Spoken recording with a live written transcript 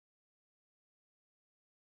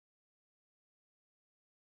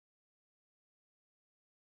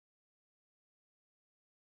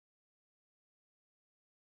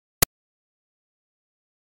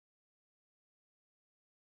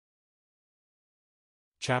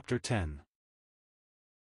Chapter 10.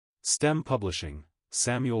 Stem Publishing,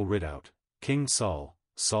 Samuel Ridout, King Saul,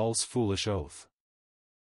 Saul's Foolish Oath.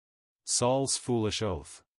 Saul's Foolish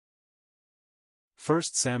Oath. 1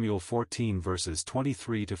 Samuel 14 verses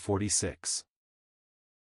 23 to 46.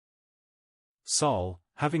 Saul,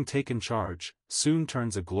 having taken charge, soon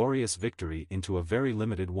turns a glorious victory into a very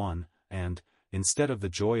limited one, and, instead of the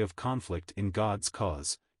joy of conflict in God's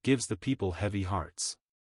cause, gives the people heavy hearts.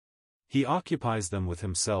 He occupies them with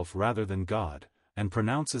himself rather than God, and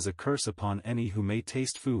pronounces a curse upon any who may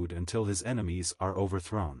taste food until his enemies are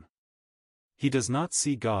overthrown. He does not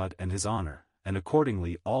see God and his honor, and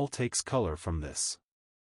accordingly all takes color from this.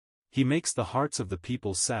 He makes the hearts of the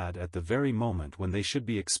people sad at the very moment when they should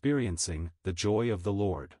be experiencing the joy of the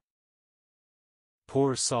Lord.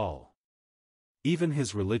 Poor Saul. Even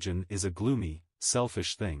his religion is a gloomy,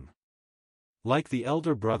 selfish thing. Like the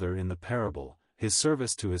elder brother in the parable, his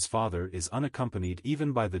service to his father is unaccompanied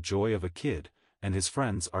even by the joy of a kid, and his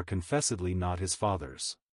friends are confessedly not his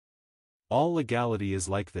father's. All legality is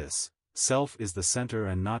like this: self is the center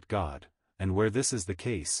and not God, and where this is the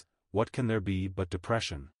case, what can there be but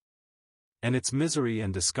depression? And its misery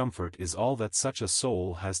and discomfort is all that such a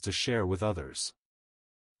soul has to share with others.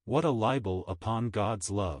 What a libel upon God's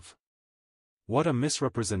love! What a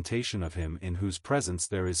misrepresentation of him in whose presence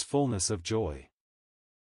there is fullness of joy!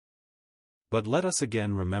 But let us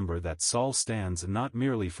again remember that Saul stands not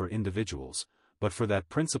merely for individuals, but for that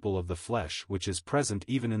principle of the flesh which is present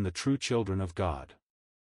even in the true children of God.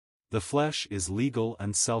 The flesh is legal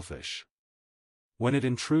and selfish. When it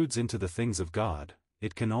intrudes into the things of God,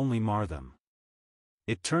 it can only mar them.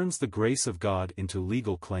 It turns the grace of God into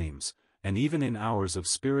legal claims, and even in hours of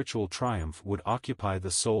spiritual triumph would occupy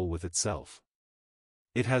the soul with itself.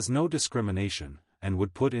 It has no discrimination, and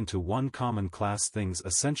would put into one common class things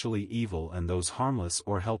essentially evil and those harmless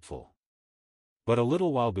or helpful. But a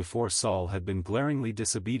little while before Saul had been glaringly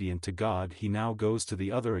disobedient to God, he now goes to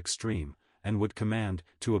the other extreme, and would command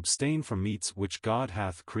to abstain from meats which God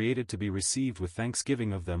hath created to be received with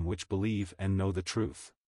thanksgiving of them which believe and know the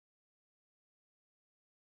truth.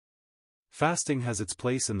 Fasting has its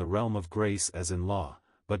place in the realm of grace as in law,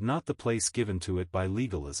 but not the place given to it by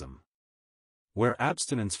legalism. Where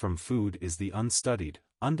abstinence from food is the unstudied,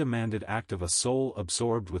 undemanded act of a soul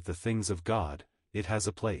absorbed with the things of God, it has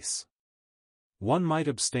a place. One might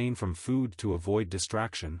abstain from food to avoid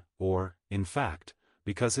distraction, or, in fact,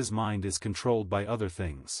 because his mind is controlled by other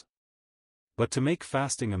things. But to make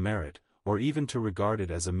fasting a merit, or even to regard it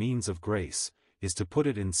as a means of grace, is to put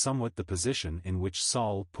it in somewhat the position in which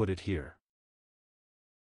Saul put it here.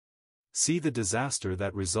 See the disaster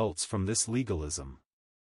that results from this legalism.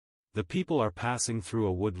 The people are passing through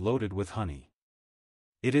a wood loaded with honey.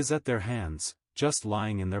 It is at their hands, just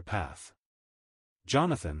lying in their path.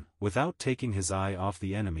 Jonathan, without taking his eye off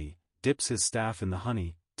the enemy, dips his staff in the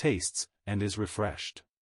honey, tastes, and is refreshed.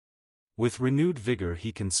 With renewed vigor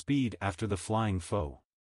he can speed after the flying foe.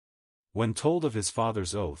 When told of his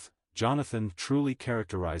father's oath, Jonathan truly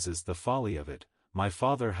characterizes the folly of it: "My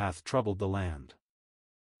father hath troubled the land."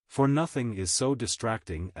 For nothing is so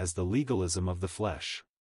distracting as the legalism of the flesh.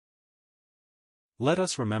 Let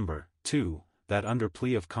us remember, too, that under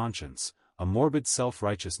plea of conscience, a morbid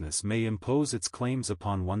self-righteousness may impose its claims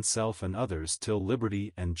upon oneself and others till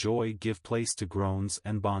liberty and joy give place to groans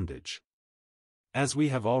and bondage. As we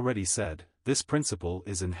have already said, this principle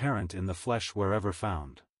is inherent in the flesh wherever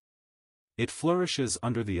found. It flourishes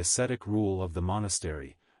under the ascetic rule of the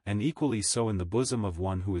monastery, and equally so in the bosom of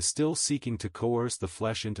one who is still seeking to coerce the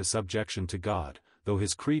flesh into subjection to God, though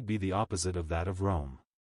his creed be the opposite of that of Rome.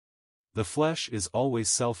 The flesh is always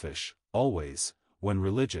selfish, always, when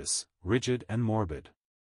religious, rigid and morbid.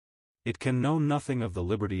 It can know nothing of the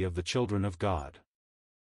liberty of the children of God.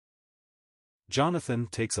 Jonathan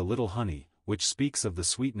takes a little honey, which speaks of the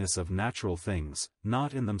sweetness of natural things,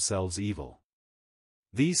 not in themselves evil.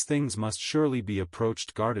 These things must surely be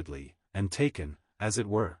approached guardedly, and taken, as it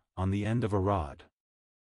were, on the end of a rod.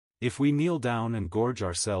 If we kneel down and gorge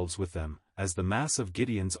ourselves with them, as the mass of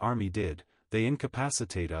Gideon's army did, they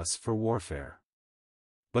incapacitate us for warfare.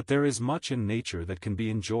 But there is much in nature that can be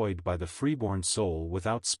enjoyed by the freeborn soul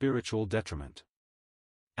without spiritual detriment.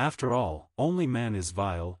 After all, only man is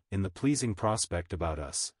vile, in the pleasing prospect about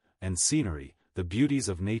us, and scenery, the beauties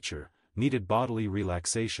of nature, needed bodily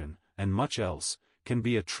relaxation, and much else, can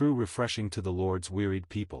be a true refreshing to the Lord's wearied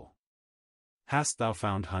people. Hast thou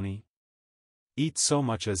found honey? Eat so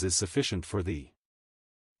much as is sufficient for thee.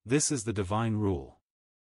 This is the divine rule.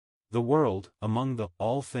 The world, among the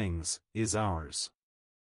all things, is ours.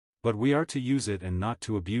 But we are to use it and not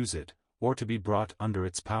to abuse it, or to be brought under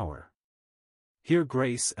its power. Here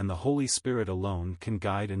grace and the Holy Spirit alone can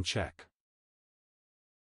guide and check.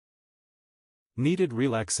 Needed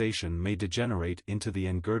relaxation may degenerate into the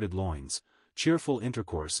engirded loins, cheerful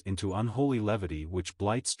intercourse into unholy levity which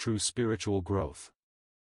blights true spiritual growth.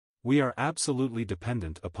 We are absolutely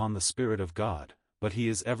dependent upon the Spirit of God, but He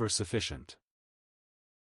is ever sufficient.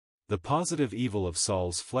 The positive evil of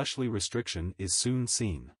Saul's fleshly restriction is soon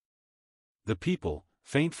seen. The people,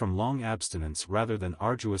 faint from long abstinence rather than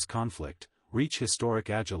arduous conflict, reach historic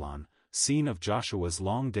Ajalon, scene of Joshua's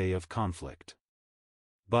long day of conflict.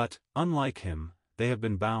 But, unlike him, they have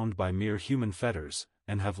been bound by mere human fetters,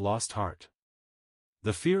 and have lost heart.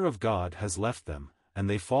 The fear of God has left them, and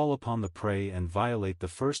they fall upon the prey and violate the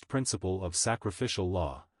first principle of sacrificial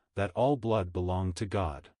law, that all blood belong to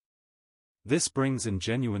God. This brings in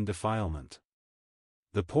genuine defilement.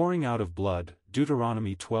 The pouring out of blood,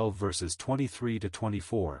 Deuteronomy 12 verses 23 to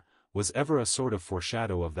 24, was ever a sort of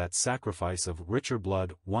foreshadow of that sacrifice of richer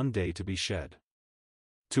blood one day to be shed.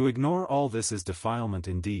 To ignore all this is defilement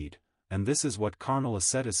indeed, and this is what carnal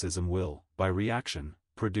asceticism will, by reaction,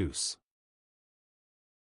 produce.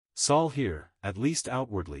 Saul here, at least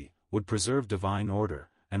outwardly, would preserve divine order,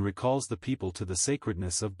 and recalls the people to the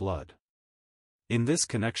sacredness of blood. In this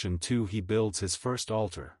connection too he builds his first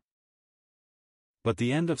altar. But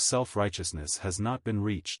the end of self-righteousness has not been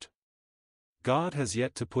reached. God has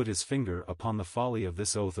yet to put his finger upon the folly of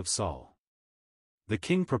this oath of Saul. The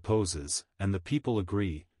king proposes, and the people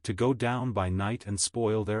agree, to go down by night and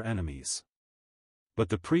spoil their enemies. But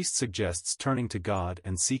the priest suggests turning to God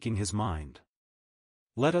and seeking his mind.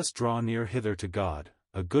 Let us draw near hither to God,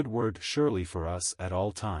 a good word surely for us at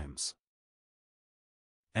all times.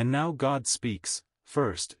 And now God speaks,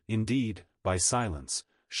 first, indeed, by silence,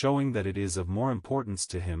 showing that it is of more importance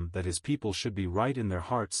to him that his people should be right in their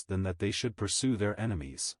hearts than that they should pursue their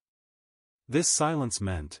enemies. This silence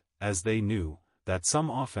meant, as they knew, that some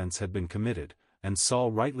offense had been committed, and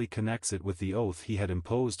Saul rightly connects it with the oath he had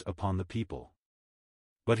imposed upon the people.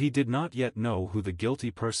 But he did not yet know who the guilty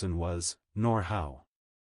person was, nor how.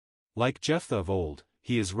 Like Jephthah of old,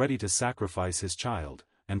 he is ready to sacrifice his child,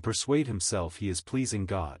 and persuade himself he is pleasing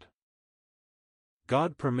God.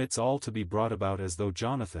 God permits all to be brought about as though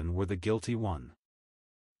Jonathan were the guilty one.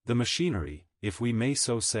 The machinery, if we may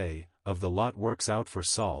so say, of the lot works out for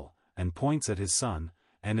Saul, and points at his son,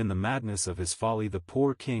 and in the madness of his folly the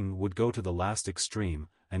poor king would go to the last extreme,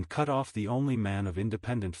 and cut off the only man of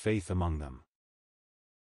independent faith among them.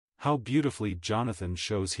 How beautifully Jonathan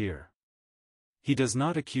shows here. He does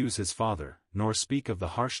not accuse his father, nor speak of the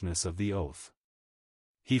harshness of the oath.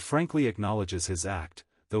 He frankly acknowledges his act,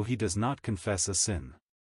 though he does not confess a sin.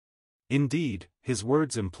 Indeed, his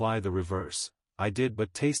words imply the reverse: I did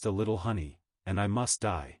but taste a little honey, and I must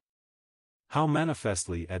die. How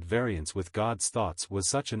manifestly at variance with God's thoughts was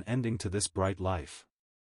such an ending to this bright life.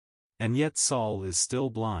 And yet Saul is still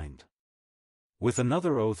blind. With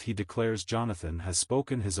another oath he declares Jonathan has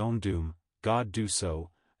spoken his own doom. God do so,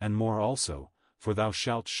 and more also, for thou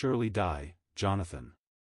shalt surely die, Jonathan.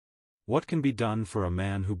 What can be done for a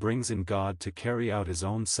man who brings in God to carry out his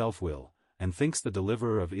own self-will, and thinks the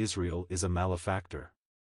deliverer of Israel is a malefactor?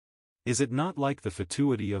 Is it not like the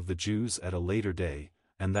fatuity of the Jews at a later day,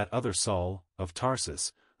 and that other Saul, of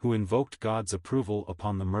Tarsus, who invoked God's approval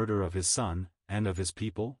upon the murder of his son, and of his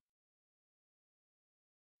people?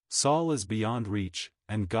 Saul is beyond reach,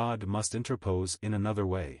 and God must interpose in another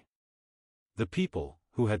way. The people,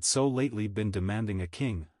 who had so lately been demanding a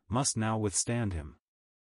king, must now withstand him.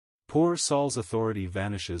 Poor Saul's authority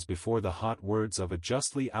vanishes before the hot words of a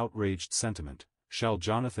justly outraged sentiment: Shall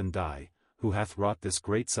Jonathan die, who hath wrought this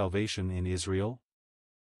great salvation in Israel?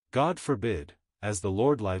 God forbid, as the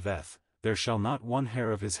Lord liveth, there shall not one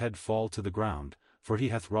hair of his head fall to the ground, for he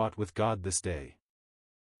hath wrought with God this day.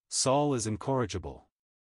 Saul is incorrigible.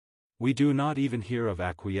 We do not even hear of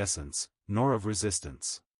acquiescence, nor of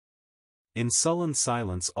resistance. In sullen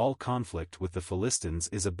silence all conflict with the Philistines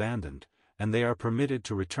is abandoned, and they are permitted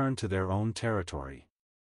to return to their own territory.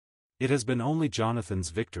 It has been only Jonathan's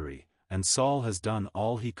victory, and Saul has done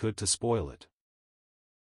all he could to spoil it.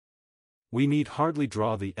 We need hardly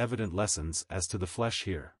draw the evident lessons as to the flesh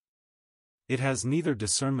here. It has neither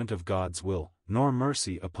discernment of God's will, nor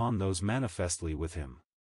mercy upon those manifestly with him.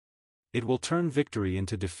 It will turn victory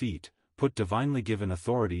into defeat, put divinely given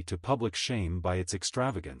authority to public shame by its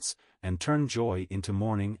extravagance, and turn joy into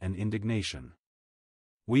mourning and indignation.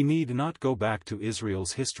 We need not go back to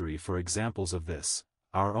Israel's history for examples of this.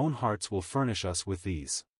 Our own hearts will furnish us with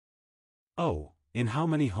these. Oh, in how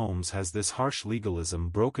many homes has this harsh legalism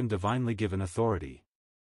broken divinely given authority?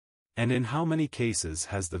 And in how many cases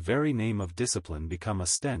has the very name of discipline become a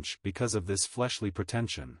stench because of this fleshly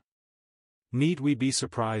pretension? Need we be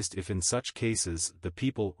surprised if in such cases the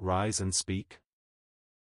people rise and speak?